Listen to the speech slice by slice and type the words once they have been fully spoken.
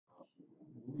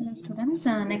Hello students,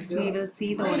 next we will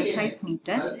see the orifice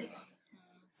meter.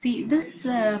 See this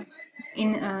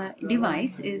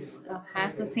device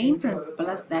has the same principle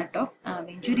as that of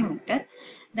Venturi meter.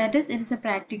 That is, it is a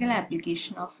practical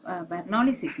application of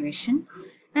Bernoulli's equation,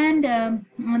 and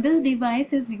this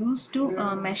device is used to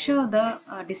measure the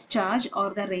discharge or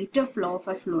the rate of flow of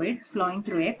a fluid flowing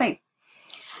through a pipe.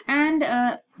 And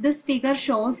this figure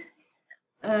shows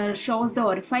the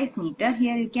orifice meter.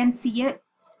 Here you can see a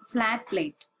flat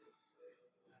plate.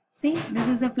 See, this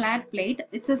is a flat plate.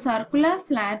 It's a circular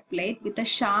flat plate with a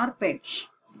sharp edge.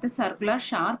 The circular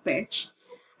sharp edge.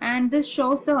 And this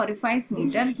shows the orifice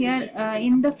meter. Here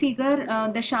in the figure,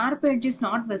 the sharp edge is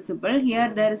not visible.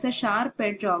 Here there is a sharp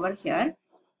edge over here.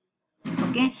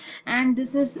 Okay, and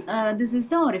this is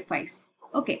the orifice.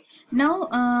 Okay,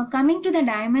 now coming to the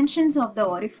dimensions of the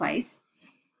orifice.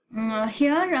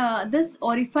 Here this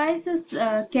orifice is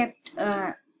kept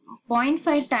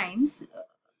 0.5 times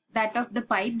that of the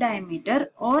pipe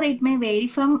diameter, or it may vary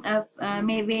from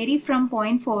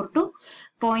 0.4 to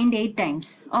 0.8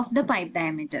 times of the pipe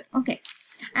diameter. Okay,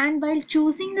 and while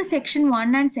choosing the section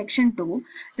 1 and section 2,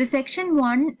 the section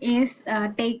 1 is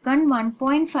taken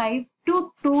 1.5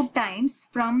 to 2 times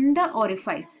from the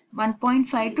orifice,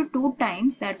 1.5 to 2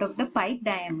 times that of the pipe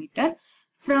diameter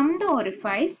from the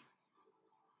orifice.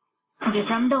 Okay,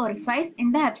 from the orifice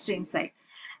in the upstream side.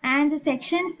 And the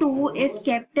section 2 is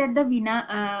kept at the vena,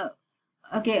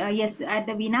 at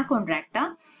the vena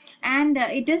contracta, and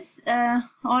it is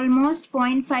almost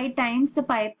 0.5 times the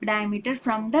pipe diameter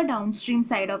from the downstream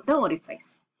side of the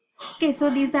orifice. Okay, so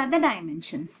these are the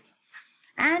dimensions.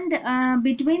 And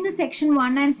between the section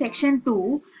 1 and section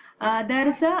 2, there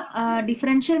is a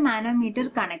differential manometer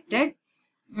connected.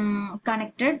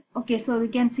 Okay, so you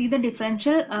can see the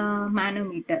differential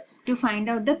manometer to find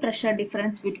out the pressure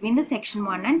difference between the section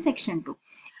 1 and section 2.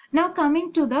 Now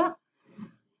coming to the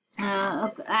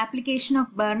application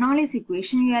of Bernoulli's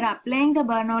equation, you are applying the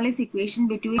Bernoulli's equation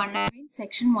between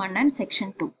section 1 and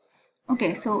section 2.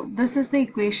 Okay, so this is the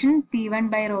equation P1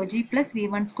 by rho g plus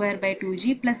V1 square by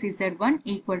 2g plus Z1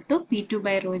 equal to P2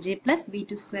 by rho g plus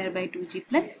V2 square by 2g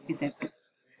plus Z2.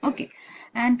 Okay,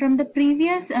 and from the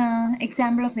previous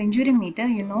example of Venturi meter,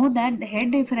 you know that the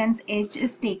head difference H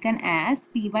is taken as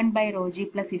P1 by rho g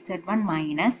plus Z1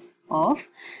 minus of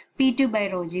P2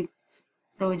 by rho g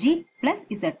plus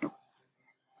Z2.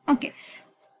 Okay,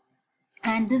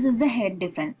 and this is the head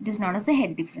difference. It is known as the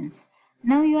head difference.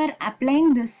 Now you are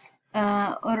applying this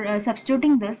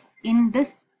substituting this in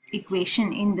this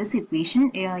equation. In this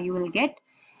equation, you will get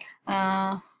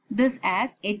this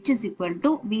as H is equal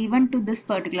to V1 to this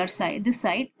particular side, this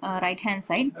side, right hand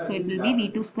side. So it will be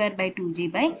V2 square by 2g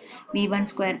by V1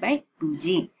 square by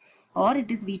 2g, or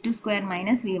it is V2 square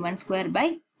minus V1 square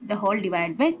by the whole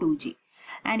divided by 2g.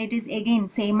 And it is again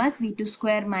same as V2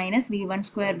 square minus V1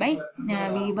 square by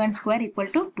V1 square equal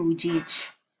to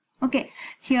 2gh. Okay,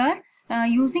 here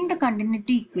using the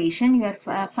continuity equation, you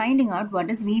are finding out what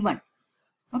is V1.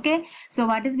 Okay, so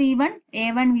what is V1?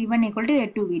 A1 V1 equal to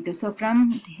A2 V2. So from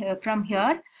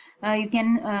here you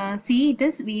can see it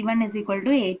is V1 is equal to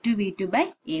A2 V2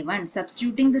 by A1.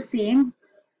 Substituting the same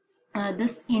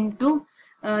this into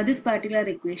this particular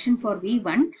equation for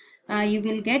V1, you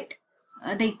will get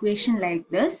the equation like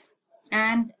this,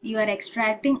 and you are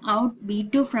extracting out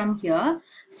V2 from here.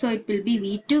 So it will be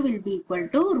V2 will be equal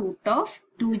to root of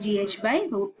 2gh by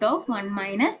root of 1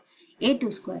 minus A2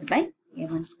 square by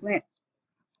A1 square.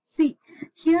 See,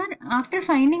 here after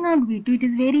finding out V2, it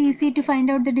is very easy to find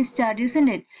out the discharge, isn't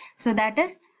it? So that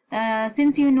is,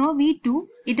 since you know V2,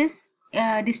 it is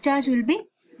discharge will be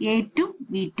A2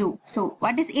 V2. So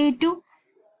what is A2?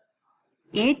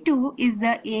 A2 is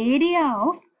the area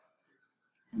of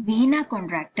vena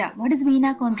contracta. What is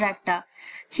vena contracta?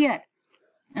 Here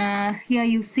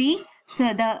you see,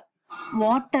 so the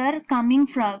water coming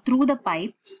through the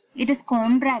pipe, it is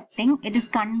contracting, it is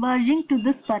converging to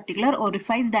this particular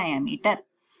orifice diameter.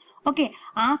 Okay,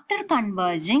 after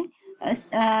converging,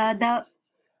 what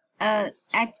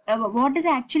is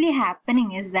actually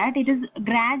happening is that it is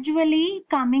gradually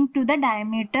coming to the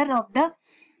diameter of the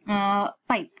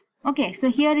pipe. Okay, so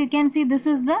here you can see this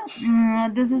is the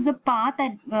path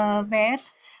at where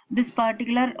this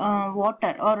particular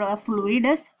water or fluid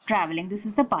is traveling. This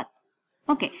is the path.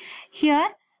 Okay,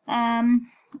 here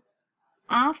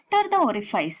after the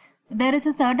orifice, there is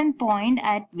a certain point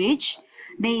at which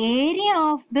the area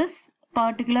of this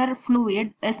particular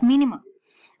fluid is minimum.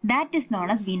 That is known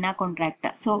as vena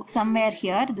contracta. So somewhere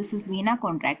here, this is vena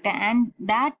contracta, and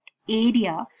that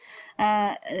area,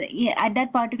 at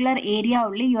that particular area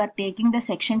only you are taking the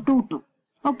section 2 to.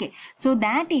 Okay, so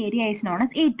that area is known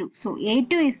as A2. So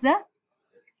A2 is the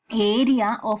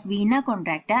area of vena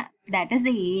contracta, that is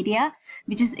the area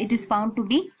which it is found to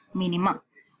be minimum.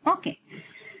 Okay,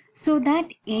 so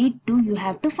that A2 you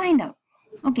have to find out.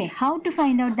 Okay, how to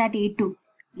find out that A2?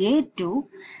 A2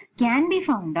 can be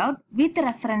found out with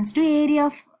reference to area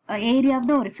of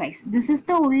the orifice. This is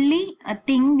the only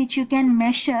thing which you can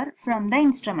measure from the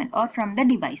instrument or from the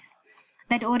device.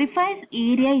 That orifice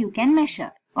area you can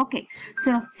measure. Okay,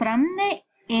 so from the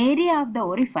area of the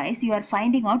orifice you are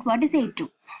finding out what is A2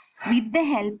 with the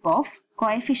help of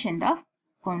coefficient of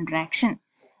contraction.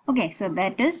 Okay, so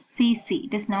that is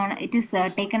Cc. It is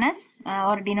taken as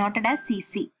or denoted as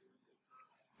Cc.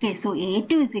 Okay, so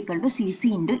A2 is equal to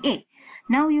Cc into A.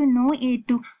 Now you know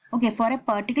A2. Okay, for a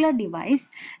particular device,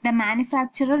 the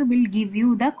manufacturer will give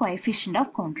you the coefficient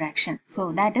of contraction.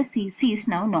 So that is Cc is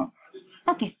now known.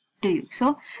 Okay, to you.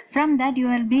 So from that you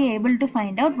will be able to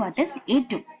find out what is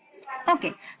A2.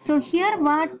 Okay, so here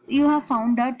what you have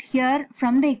found out here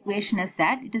from the equation is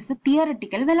that it is the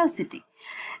theoretical velocity.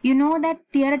 You know that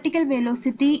theoretical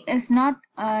velocity is not,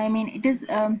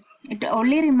 it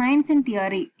only remains in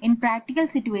theory. In practical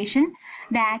situation,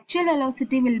 the actual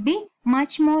velocity will be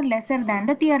much more lesser than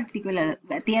the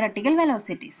theoretical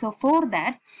velocity. So for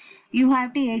that, you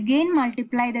have to again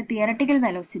multiply the theoretical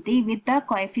velocity with the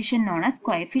coefficient known as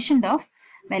coefficient of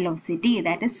velocity,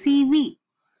 that is CV.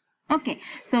 Okay,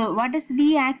 so what is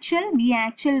V actual? V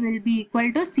actual will be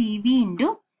equal to CV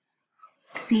into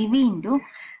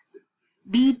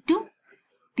V2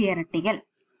 theoretical.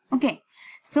 Okay,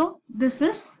 so this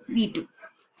is V2.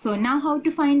 So now how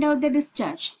to find out the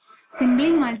discharge?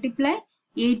 Simply multiply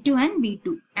A2 and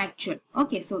V2 actual.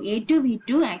 Okay, so A2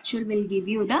 V2 actual will give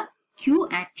you the Q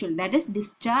actual, that is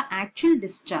actual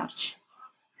discharge.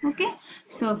 Okay,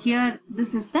 so here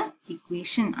this is the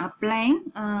equation.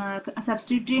 Applying,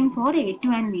 substituting for A2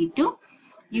 and V2,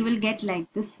 you will get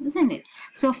like this, isn't it?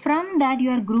 So from that you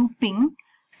are grouping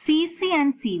Cc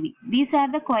and Cv. These are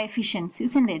the coefficients,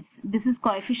 isn't it? This is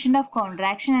coefficient of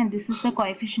contraction and this is the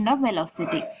coefficient of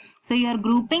velocity. So you are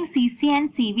grouping Cc and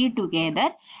Cv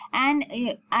together, and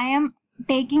I am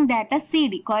taking that as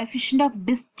CD, coefficient of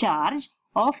discharge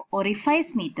of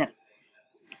orifice meter.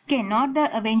 Okay, not the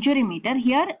venturi meter.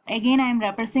 Here again I am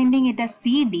representing it as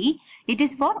CD. It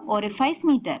is for orifice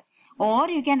meter, or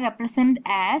you can represent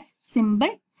as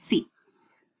symbol C.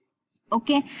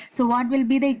 Okay, so what will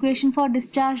be the equation for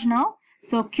discharge now?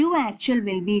 So Q actual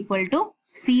will be equal to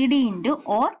CD into,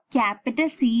 or capital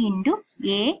C into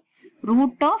A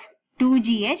root of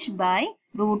 2GH by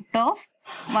root of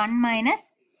 1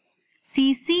 minus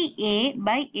CCA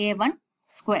by A1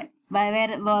 square. By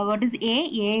where what is A?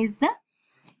 A is the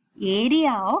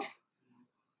area of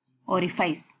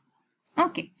orifice.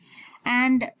 Okay,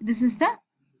 and this is the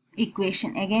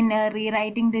equation. Again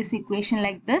rewriting this equation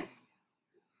like this.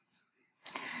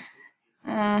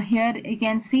 Here you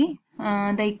can see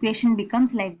the equation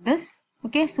becomes like this.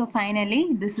 Okay, so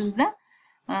finally this is the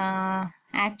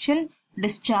actual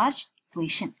discharge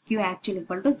equation. Q actual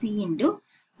equal to C into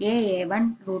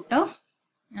A1 root of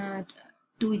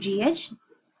 2GH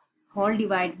whole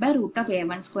divided by root of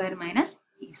A1 square minus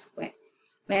A square,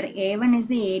 where A1 is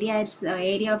the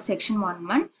area of section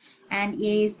 1 and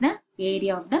A is the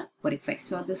area of the orifice.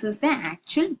 So this is the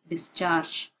actual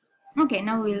discharge. Okay,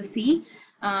 now we will see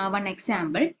one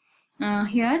example.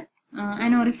 Here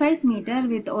an orifice meter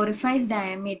with orifice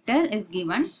diameter is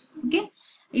given. Okay,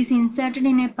 is inserted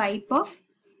in a pipe of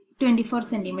 24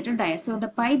 centimeter dia. So the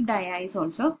pipe dia is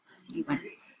also given,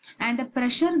 and the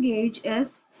pressure gauge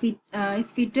is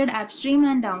fitted upstream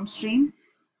and downstream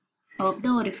of the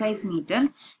orifice meter,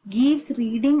 gives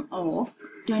reading of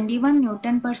 21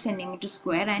 Newton per centimeter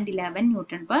square and 11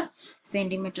 Newton per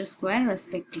centimeter square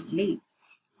respectively.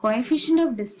 Coefficient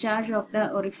of discharge of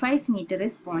the orifice meter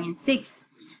is 0.6.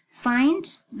 Find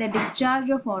the discharge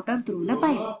of water through the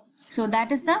pipe. So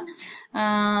that is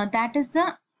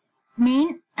the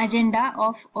main agenda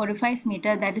of orifice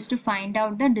meter, that is to find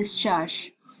out the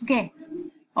discharge, okay,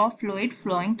 of fluid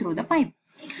flowing through the pipe.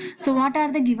 So what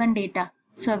are the given data?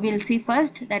 So we'll see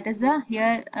first, that is the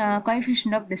here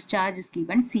coefficient of discharge is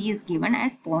given, C is given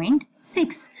as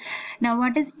 0.6. Now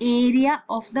what is area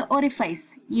of the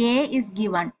orifice? A is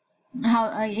given.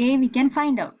 How A we can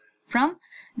find out from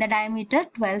the diameter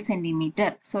 12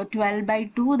 centimeter. So 12 by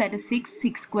 2, that is 6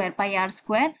 square pi r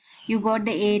square. You got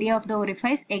the area of the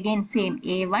orifice, again same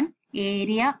A1,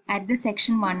 area at the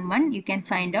section 1 you can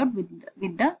find out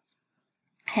with the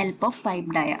help of pipe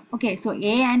dia. Okay, so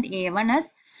A and A1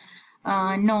 is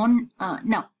known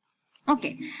now.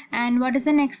 Okay, and what is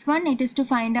the next one? It is to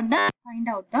find out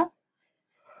the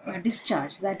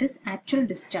discharge, that is actual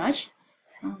discharge.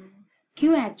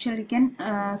 Q actual, you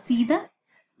can see the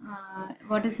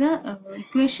what is the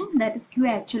equation? That is Q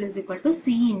actual is equal to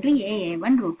C into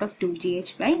A1 root of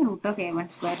 2GH by root of A1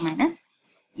 square minus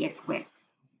A square.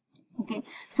 Okay,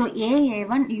 so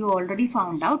A1 you already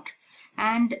found out,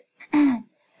 and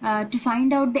to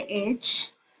find out the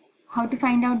H, how to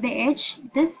find out the H?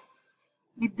 It is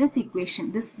with this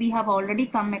equation. This we have already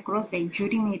come across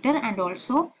venturi meter and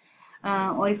also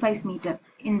orifice meter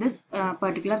in this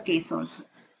particular case also.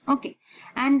 Okay,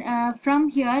 and from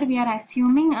here we are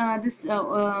assuming this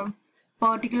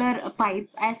particular pipe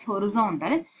as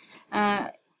horizontal.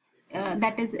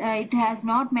 That is, it has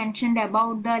not mentioned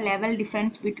about the level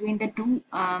difference between the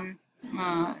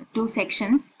two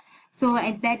sections. So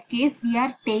at that case we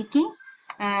are taking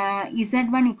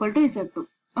Z1 equal to Z2.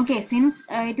 Okay, since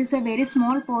it is a very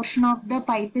small portion of the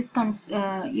pipe is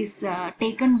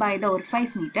taken by the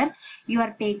orifice meter, you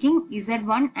are taking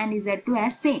Z1 and Z2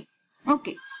 as same.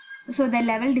 Okay, so the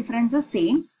level difference is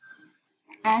same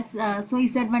as so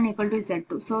Z1 equal to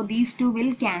Z2. So these two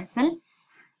will cancel,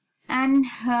 and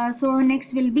so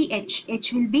next will be H.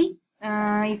 H will be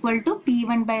equal to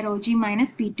P1 by rho G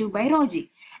minus P2 by rho G,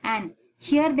 and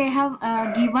here they have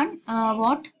given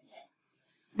what?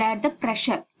 That the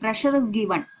pressure is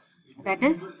given. That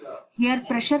is, here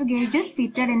pressure gauge is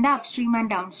fitted in the upstream and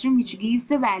downstream, which gives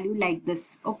the value like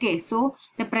this. Okay, so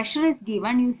the pressure is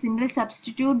given. You simply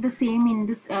substitute the same in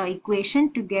this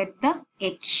equation to get the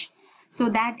H. So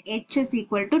that H is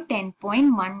equal to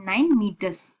 10.19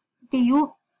 meters. Okay,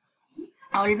 you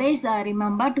always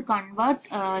remember to convert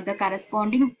the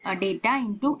corresponding data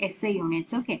into SI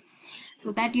units. Okay,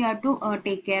 so that you have to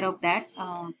take care of that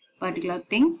particular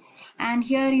thing. And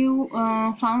here you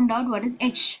found out what is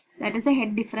H. That is the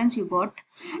head difference you got,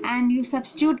 and you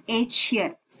substitute H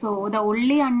here. So the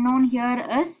only unknown here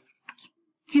is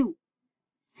Q.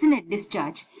 It's net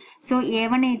discharge. So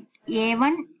A1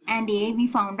 and A we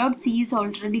found out. C is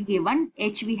already given.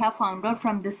 H we have found out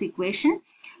from this equation.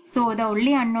 So the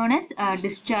only unknown is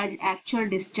discharge, actual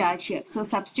discharge here. So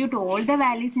substitute all the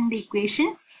values in the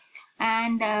equation,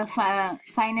 and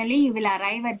finally you will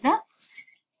arrive at the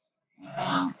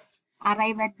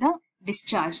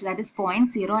discharge, that is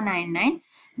 0.099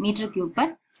 meter cube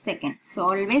per second. So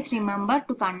always remember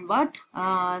to convert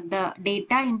the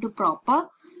data into proper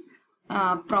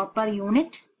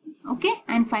unit. Okay,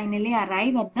 and finally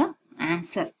arrive at the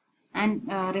answer, and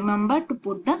remember to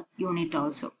put the unit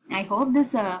also. I hope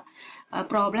this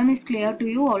problem is clear to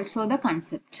you, also the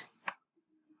concept.